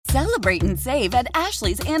Celebrate and save at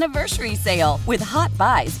Ashley's Anniversary Sale. With Hot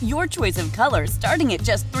Buys, your choice of colors starting at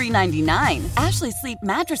just $3.99. Ashley Sleep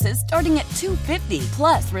mattresses starting at $2.50.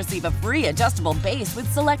 Plus, receive a free adjustable base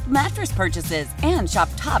with select mattress purchases. And shop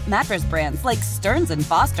top mattress brands like Stearns &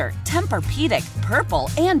 Foster, Tempur-Pedic, Purple,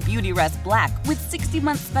 and Beautyrest Black with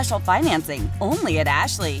 60-month special financing. Only at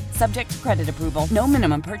Ashley. Subject to credit approval. No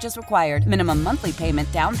minimum purchase required. Minimum monthly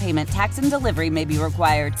payment, down payment, tax, and delivery may be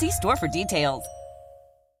required. See store for details.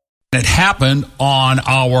 It happened on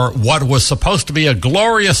our what was supposed to be a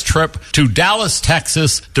glorious trip to Dallas,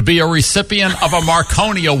 Texas, to be a recipient of a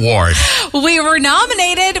Marconi Award. We were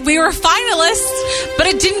nominated, we were finalists, but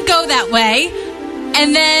it didn't go that way.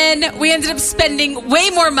 And then we ended up spending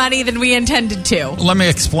way more money than we intended to. Let me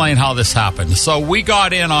explain how this happened. So we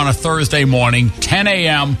got in on a Thursday morning, 10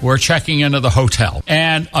 a.m. We're checking into the hotel.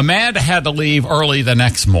 And Amanda had to leave early the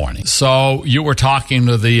next morning. So you were talking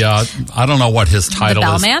to the, I don't know what his title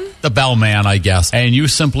is. The bellman? The bellman, I guess. And you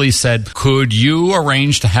simply said, could you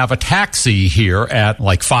arrange to have a taxi here at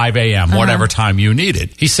like 5 a.m., whatever time you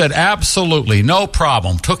needed? He said, absolutely, no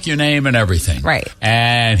problem. Took your name and everything. Right.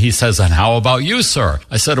 And he says, and how about you, sir?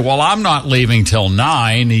 I said, well, I'm not leaving till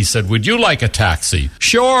 9. He said, would you like a taxi?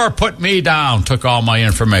 Sure, put me down. Took all my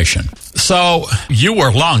information. So you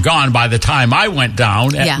were long gone by the time I went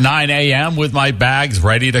down at 9 a.m. with my bags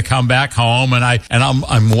ready to come back home. And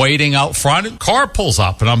I'm waiting out front. And car pulls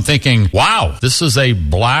up and I'm thinking, wow, this is a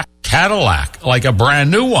black Cadillac, like a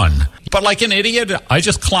brand new one. But like an idiot, I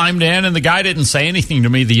just climbed in, and the guy didn't say anything to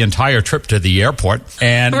me the entire trip to the airport,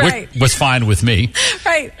 and which was fine with me.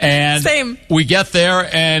 Right. And same. We get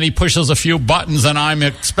there, and he pushes a few buttons, and I'm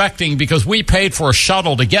expecting, because we paid for a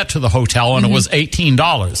shuttle to get to the hotel, and it was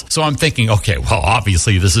 $18. So I'm thinking, okay, well,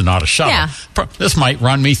 obviously this is not a shuttle. Yeah. This might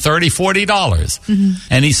run me $30, $40.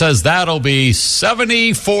 And he says, that'll be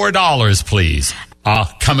 $74, please.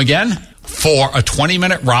 Come again? For a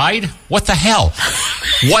 20-minute ride? What the hell?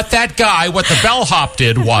 What the bellhop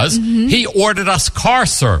did was he ordered us car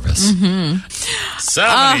service.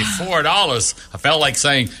 $74. I felt like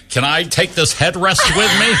saying, can I take this headrest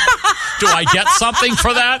with me? Do I get something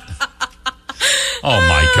for that? Oh,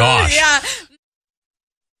 my gosh. Yeah.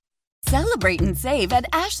 Celebrate and save at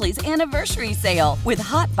Ashley's Anniversary Sale. With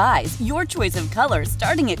Hot Buys, your choice of colors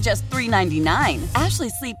starting at just $3.99. Ashley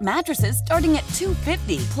Sleep mattresses starting at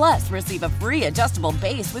 $2.50. Plus, receive a free adjustable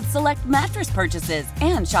base with select mattress purchases.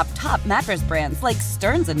 And shop top mattress brands like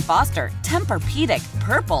Stearns & Foster, Tempur-Pedic,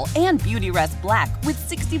 Purple, and Beautyrest Black with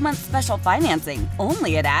 60-month special financing.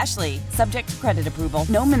 Only at Ashley. Subject to credit approval.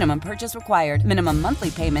 No minimum purchase required. Minimum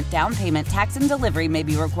monthly payment, down payment, tax, and delivery may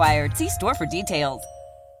be required. See store for details.